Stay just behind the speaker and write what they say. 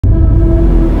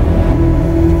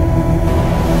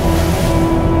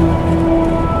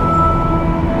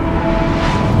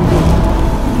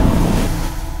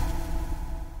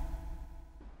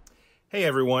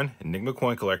everyone,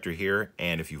 EnigmaCoinCollector here,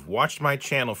 and if you've watched my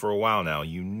channel for a while now,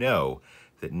 you know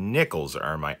that nickels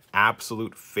are my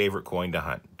absolute favorite coin to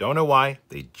hunt. Don't know why,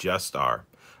 they just are.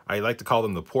 I like to call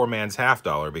them the poor man's half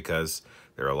dollar because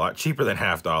they're a lot cheaper than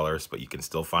half dollars, but you can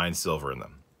still find silver in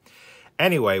them.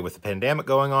 Anyway, with the pandemic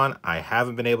going on, I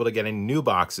haven't been able to get any new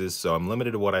boxes, so I'm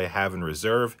limited to what I have in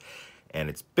reserve, and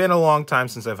it's been a long time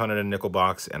since I've hunted a nickel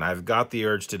box, and I've got the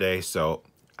urge today, so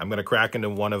I'm going to crack into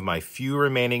one of my few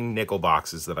remaining nickel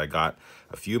boxes that I got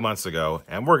a few months ago,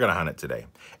 and we're going to hunt it today.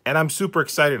 And I'm super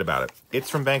excited about it. It's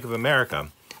from Bank of America,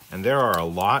 and there are a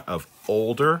lot of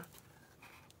older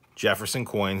Jefferson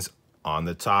coins on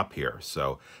the top here.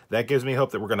 So that gives me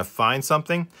hope that we're going to find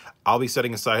something. I'll be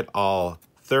setting aside all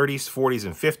 30s, 40s,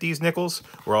 and 50s nickels.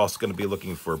 We're also going to be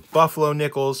looking for Buffalo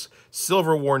nickels,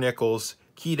 Silver War nickels,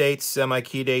 key dates,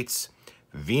 semi-key dates,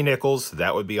 V nickels,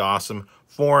 that would be awesome,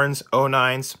 foreigns,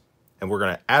 09s, and we're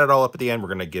going to add it all up at the end. We're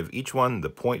going to give each one the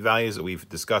point values that we've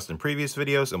discussed in previous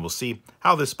videos, and we'll see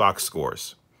how this box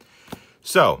scores.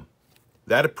 So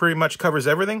that pretty much covers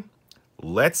everything.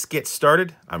 Let's get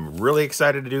started. I'm really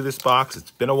excited to do this box.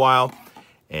 It's been a while,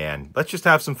 and let's just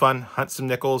have some fun, hunt some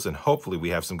nickels, and hopefully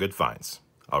we have some good finds.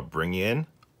 I'll bring you in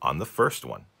on the first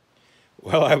one.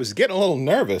 Well, I was getting a little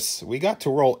nervous. We got to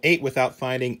roll 8 without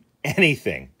finding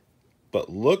anything. But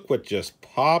look what just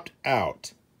popped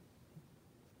out.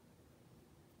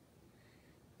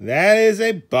 That is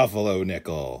a Buffalo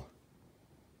nickel.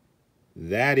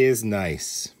 That is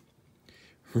nice.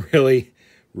 Really,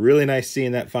 really nice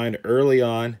seeing that find early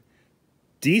on.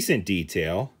 Decent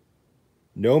detail.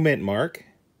 No mint mark.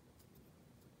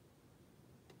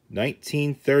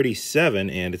 1937,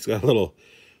 and it's got a little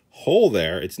hole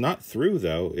there. It's not through,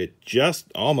 though. It just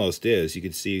almost is. You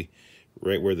can see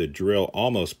right where the drill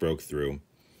almost broke through.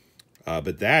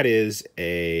 But that is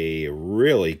a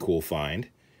really cool find.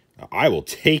 I will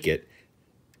take it.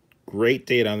 Great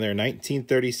date on there,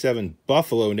 1937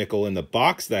 Buffalo nickel in the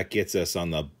box. That gets us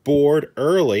on the board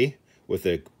early with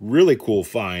a really cool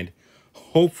find.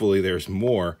 Hopefully there's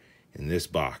more in this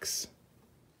box.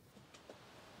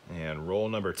 And roll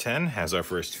number 10 has our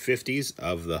first 50s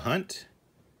of the hunt.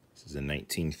 This is a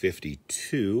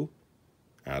 1952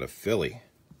 out of Philly.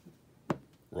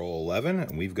 Roll 11,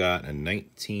 and we've got a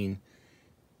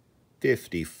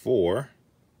 1954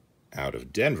 out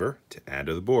of Denver to add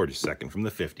to the board, second from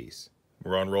the 50s.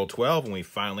 We're on roll 12, and we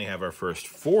finally have our first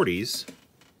 40s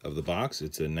of the box.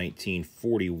 It's a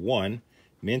 1941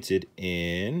 minted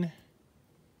in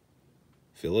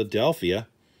Philadelphia.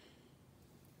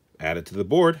 Add it to the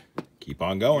board. Keep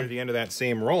on going. At the end of that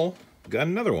same roll, got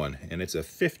another one, and it's a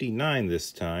 59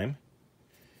 this time.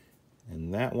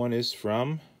 And that one is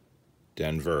from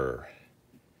Denver.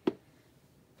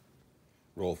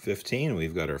 Roll 15,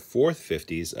 we've got our fourth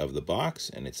 50s of the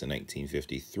box, and it's a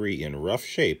 1953 in rough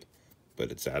shape,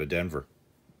 but it's out of Denver.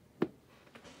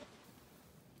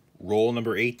 Roll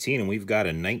number 18, and we've got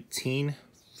a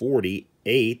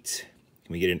 1948.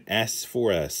 Can we get an S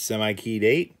for a semi-key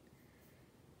date?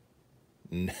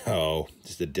 No,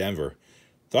 just a Denver.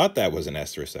 Thought that was an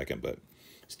S for a second, but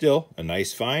still a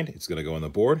nice find. It's going to go on the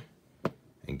board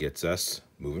and gets us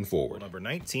moving forward. Roll number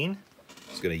 19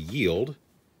 is going to yield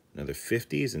another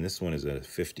 50s, and this one is a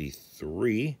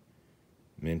 53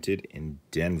 minted in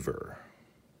Denver.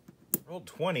 Roll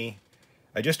 20.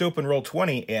 I just opened roll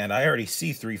 20, and I already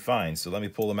see 3 finds, so let me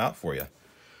pull them out for you.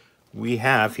 We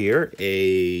have here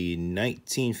a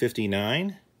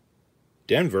 1959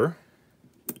 Denver,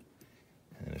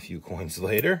 and a few coins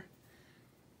later,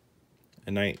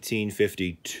 a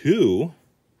 1952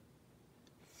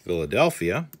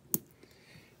 Philadelphia,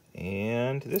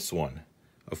 and this one,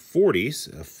 a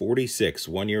 40s, a 46,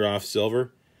 1 year off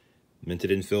silver,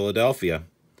 minted in Philadelphia.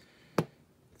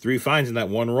 3 finds in that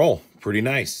one roll. Pretty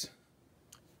nice.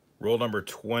 Roll number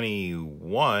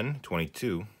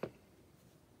 22.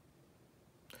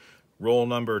 Roll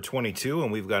number 22,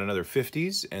 and we've got another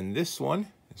 50s, and this one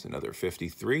is another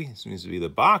 53. This seems to be the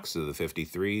box of the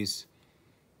 53s,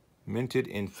 minted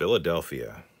in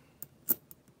Philadelphia.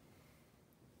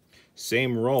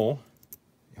 Same roll,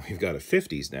 and we've got a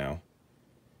 50s now.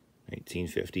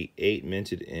 1958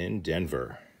 minted in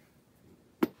Denver.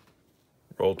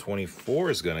 Roll 24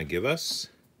 is going to give us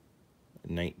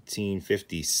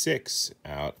 1956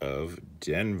 out of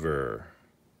Denver.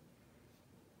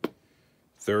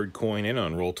 Third coin in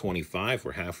on roll 25.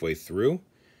 We're halfway through.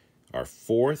 Our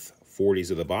fourth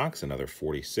 40s of the box, another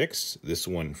 46. This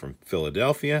one from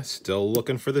Philadelphia, still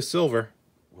looking for the silver.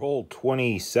 Roll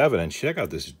 27, and check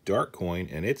out this dark coin,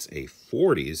 and it's a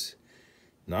 40s.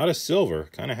 Not a silver,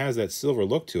 kind of has that silver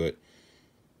look to it.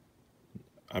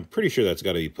 I'm pretty sure that's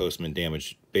got to be postman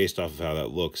damage based off of how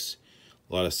that looks.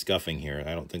 A lot of scuffing here.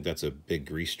 I don't think that's a big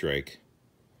grease strike.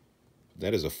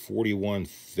 That is a 41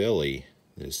 Philly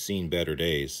that has seen better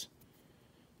days.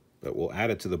 But we'll add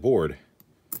it to the board.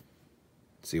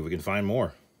 See if we can find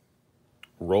more.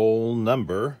 Roll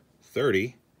number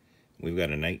 30. We've got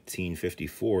a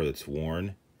 1954 that's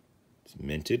worn. It's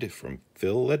minted from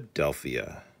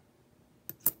Philadelphia.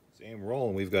 Same roll,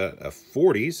 and we've got a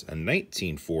 40s, a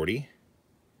 1940.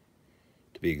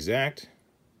 To be exact,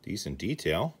 decent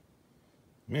detail.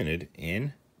 Minted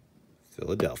in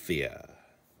Philadelphia.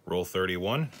 Roll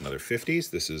 31, another 50s.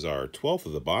 This is our 12th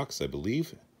of the box, I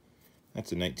believe.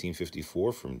 That's a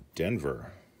 1954 from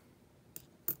Denver.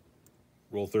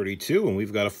 Roll 32, and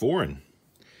we've got a foreign.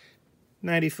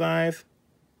 95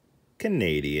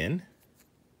 Canadian.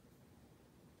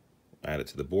 Add it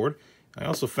to the board. I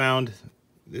also found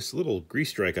this little grease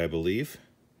strike, I believe.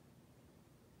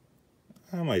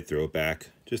 I might throw it back.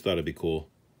 Just thought it'd be cool.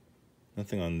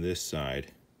 Nothing on this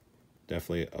side.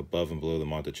 Definitely above and below the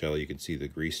Monticello, you can see the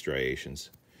grease striations.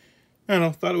 I don't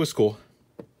know, thought it was cool.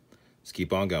 Let's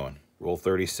keep on going. Roll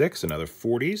 36, another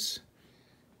 40s.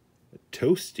 A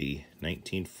toasty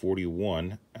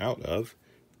 1941 out of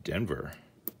Denver.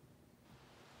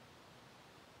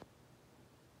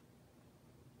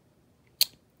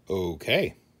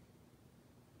 Okay.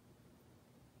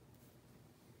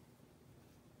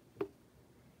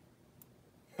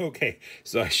 Okay,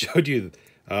 so I showed you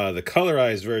the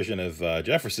colorized version of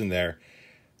Jefferson there,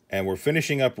 and we're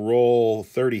finishing up roll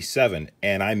 37,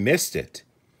 and I missed it.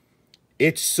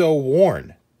 It's so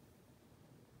worn.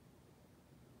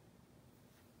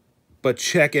 But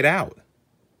check it out.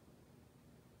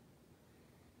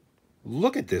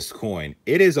 Look at this coin.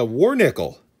 It is a war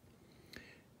nickel.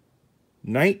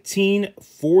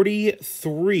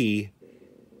 1943,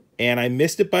 and I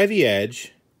missed it by the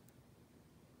edge,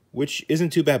 which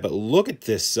isn't too bad, but look at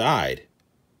this side.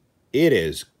 It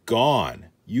is gone.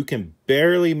 You can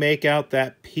barely make out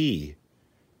that P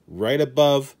right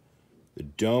above the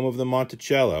dome of the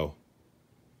Monticello.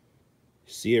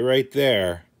 See it right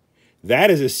there. That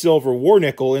is a silver war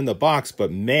nickel in the box,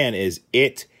 but man, is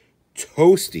it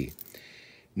toasty.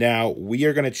 Now, we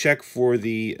are going to check for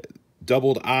the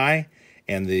doubled I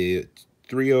and the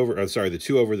 2 over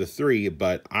the 3,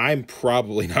 but I'm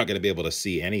probably not going to be able to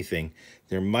see anything.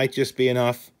 There might just be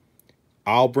enough.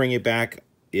 I'll bring it back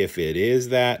if it is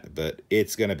that, but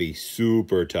it's going to be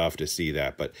super tough to see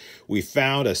that. But we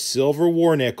found a silver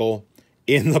war nickel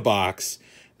in the box.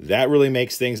 That really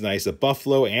makes things nice. A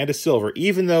buffalo and a silver,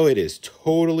 even though it is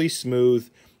totally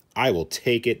smooth. I will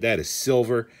take it. That is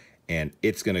silver, and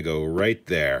it's going to go right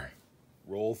there.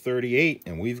 Roll 38,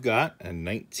 and we've got a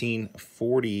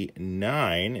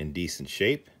 1949 in decent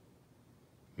shape.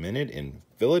 Minted in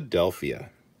Philadelphia.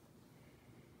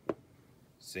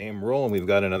 Same roll, and we've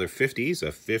got another 50s, a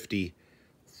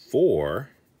 54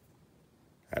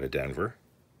 out of Denver.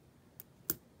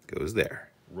 Goes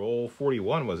there. Roll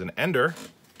 41 was an ender,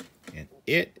 and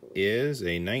it is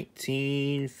a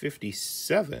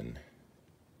 1957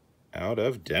 out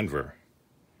of Denver.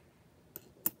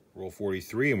 Roll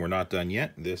 43, and we're not done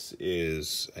yet. This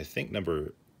is, I think,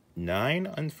 number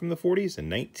 9 from the 40s, a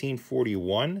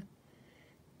 1941,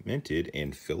 minted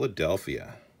in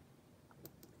Philadelphia.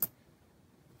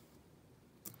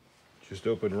 Just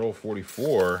open roll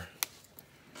 44.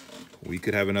 We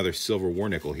could have another silver war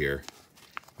nickel here.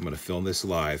 I'm going to film this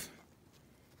live.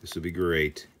 This would be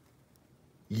great.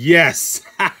 Yes!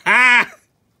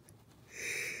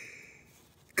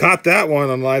 Caught that one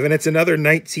on live, and it's another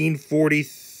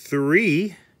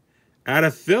 1943 out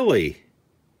of Philly.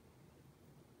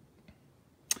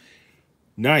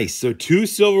 Nice. So 2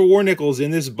 silver war nickels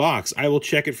in this box. I will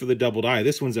check it for the doubled I.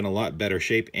 This one's in a lot better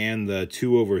shape, and the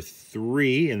 2 over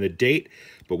 3 and the date.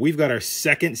 But we've got our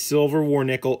second silver war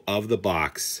nickel of the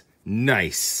box.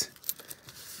 Nice.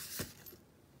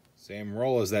 Same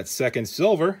roll as that second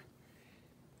silver.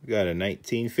 We got a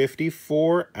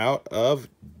 1954 out of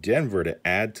Denver to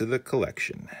add to the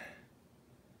collection.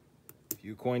 A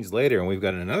few coins later, and we've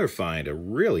got another find, a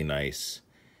really nice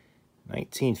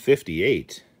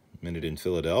 1958, minted in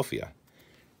Philadelphia.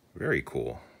 Very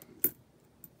cool.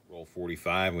 Roll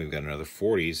 45, and we've got another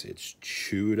 40s. It's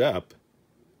chewed up.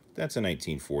 That's a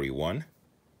 1941,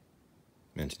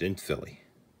 minted in Philly.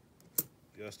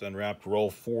 Just unwrapped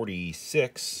roll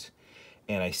 46,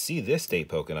 and I see this date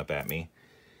poking up at me.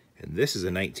 And this is a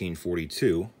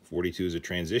 1942. 42 is a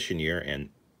transition year, and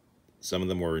some of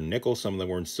them were in nickel, some of them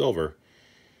were in silver.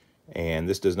 And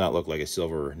this does not look like a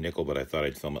silver nickel, but I thought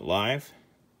I'd film it live.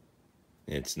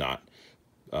 It's not.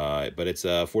 But it's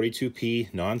a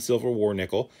 42p non-silver war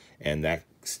nickel, and that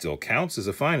still counts as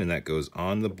a find, and that goes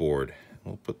on the board.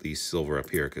 We'll put these silver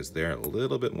up here because they're a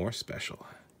little bit more special.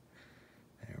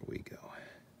 There we go.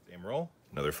 Same roll,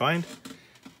 another find,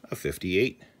 a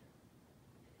 58.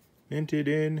 Minted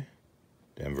in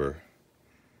Denver.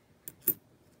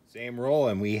 Same roll,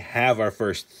 and we have our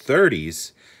first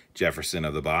 30s Jefferson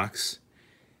of the box.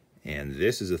 And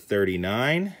this is a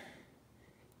 39.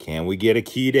 Can we get a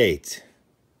key date?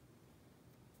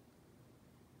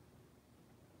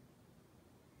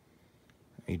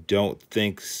 I don't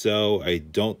think so. I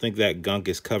don't think that gunk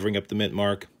is covering up the mint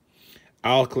mark.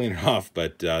 I'll clean it off,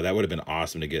 but that would have been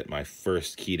awesome to get my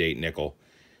first key date nickel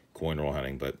coin roll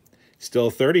hunting. But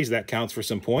still 30s, that counts for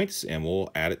some points, and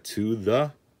we'll add it to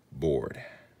the board.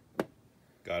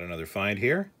 Got another find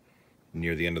here.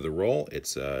 Near the end of the roll,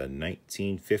 it's a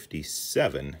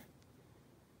 1957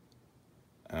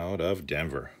 out of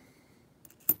Denver.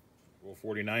 Roll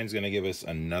 49 is going to give us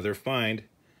another find.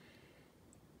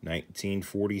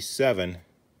 1947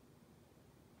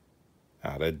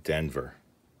 out of Denver.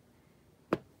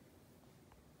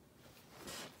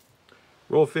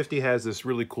 Roll 50 has this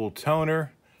really cool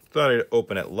toner. Thought I'd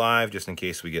open it live just in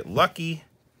case we get lucky.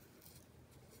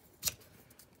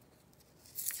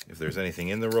 If there's anything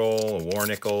in the roll, a war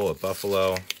nickel, a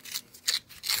buffalo.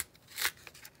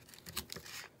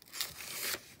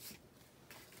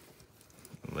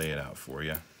 Lay it out for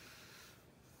you.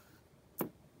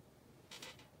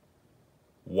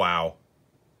 Wow.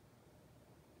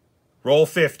 Roll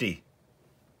 50.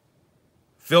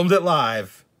 Filmed it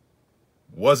live.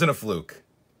 Wasn't a fluke.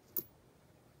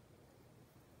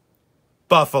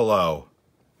 Buffalo.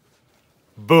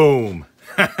 Boom.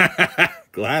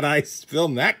 Glad I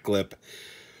filmed that clip.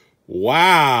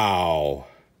 Wow.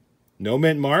 No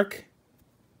mint mark.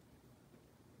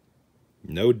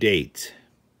 No date.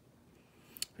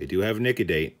 I do have a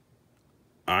date.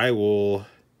 I will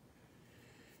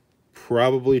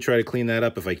probably try to clean that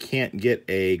up. If I can't get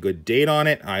a good date on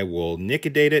it, I will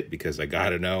date it because I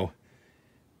gotta know.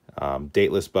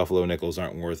 Dateless buffalo nickels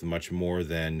aren't worth much more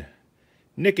than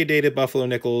dated buffalo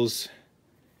nickels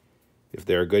if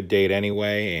they're a good date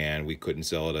anyway, and we couldn't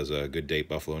sell it as a good date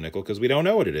buffalo nickel because we don't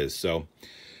know what it is. So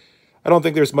I don't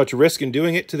think there's much risk in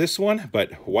doing it to this one,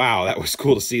 but wow, that was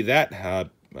cool to see that.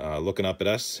 Looking up at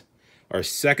us. Our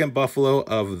second buffalo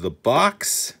of the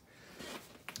box.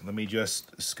 Let me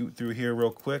just scoot through here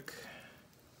real quick.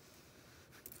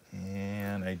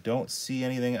 And I don't see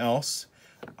anything else.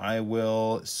 I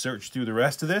will search through the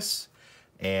rest of this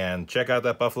and check out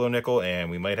that buffalo nickel,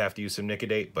 and we might have to use some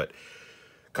Nicodate, but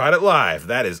caught it live.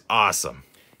 That is awesome.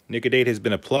 Nicodate has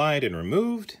been applied and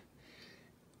removed.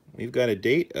 We've got a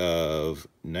date of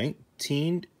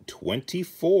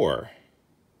 1924.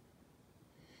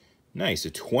 Nice,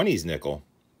 a 20s nickel.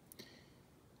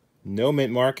 No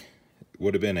mint mark.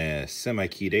 Would have been a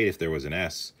semi-key date if there was an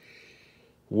S.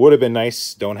 Would have been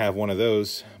nice. Don't have one of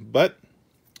those, but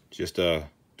just a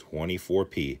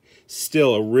 24p.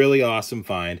 Still a really awesome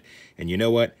find. And you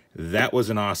know what? That was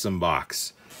an awesome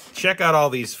box. Check out all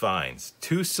these finds.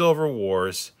 2 Silver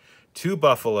Wars, 2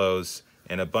 Buffaloes,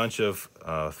 and a bunch of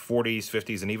 40s,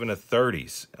 50s, and even a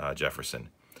 30s Jefferson.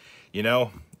 You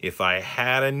know, if I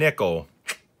had a nickel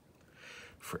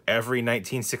for every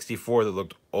 1964 that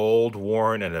looked old,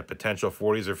 worn, and a potential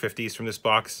 40s or 50s from this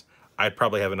box, I'd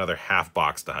probably have another half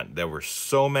box to hunt. There were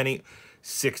so many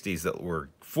 60s that were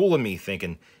fooling me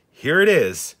thinking, here it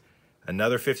is,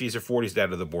 another 50s or 40s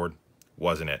down to the board.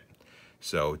 Wasn't it?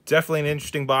 So definitely an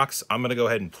interesting box. I'm going to go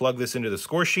ahead and plug this into the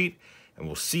score sheet, and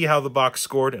we'll see how the box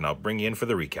scored, and I'll bring you in for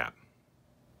the recap.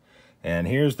 And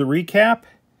here's the recap.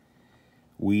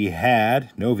 We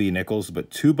had no V nickels,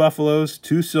 but 2 Buffaloes,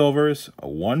 2 Silvers,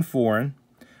 1 foreign,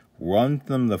 1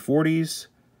 from the 40s,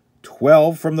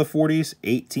 12 from the 40s,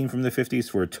 18 from the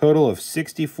 50s, for a total of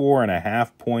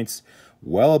 64.5 points,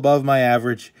 well above my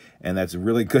average, and that's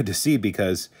really good to see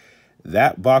because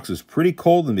that box was pretty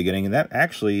cold in the beginning, and that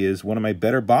actually is one of my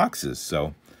better boxes,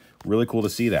 so really cool to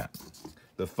see that.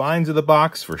 The finds of the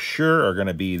box for sure are going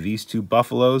to be these 2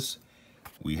 Buffaloes.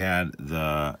 We had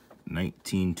the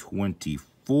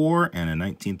 1924 and a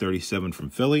 1937 from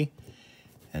Philly,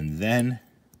 and then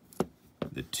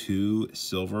the 2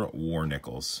 Silver War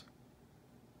nickels.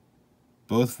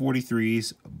 Both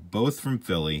 43s, both from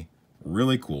Philly.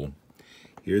 Really cool.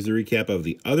 Here's a recap of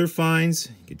the other finds.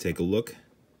 You can take a look.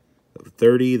 The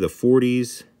 30, the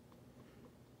 40s,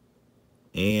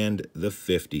 and the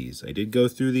 50s. I did go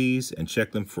through these and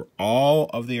check them for all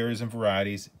of the errors and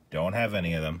varieties. Don't have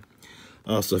any of them.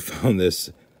 I also found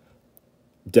this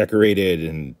decorated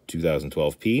in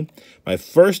 2012p. My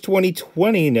first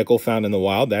 2020 nickel found in the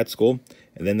wild. That's cool.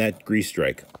 And then that grease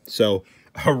strike. So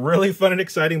A really fun and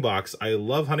exciting box. I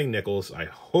love hunting nickels. I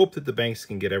hope that the banks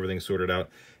can get everything sorted out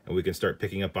and we can start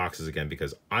picking up boxes again,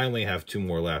 because I only have 2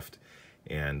 more left.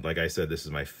 And like I said, this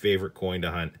is my favorite coin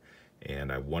to hunt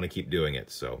and I want to keep doing it.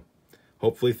 So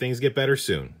hopefully things get better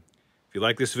soon. If you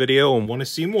like this video and want to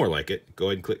see more like it, go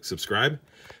ahead and click subscribe.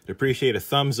 I'd appreciate a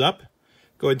thumbs up.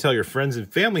 Go ahead and tell your friends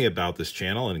and family about this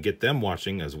channel and get them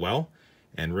watching as well.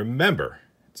 And remember,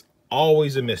 it's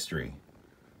always a mystery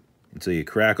until you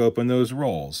crack open those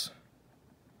rolls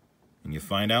and you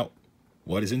find out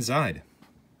what is inside.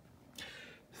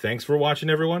 Thanks for watching,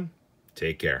 everyone.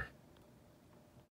 Take care.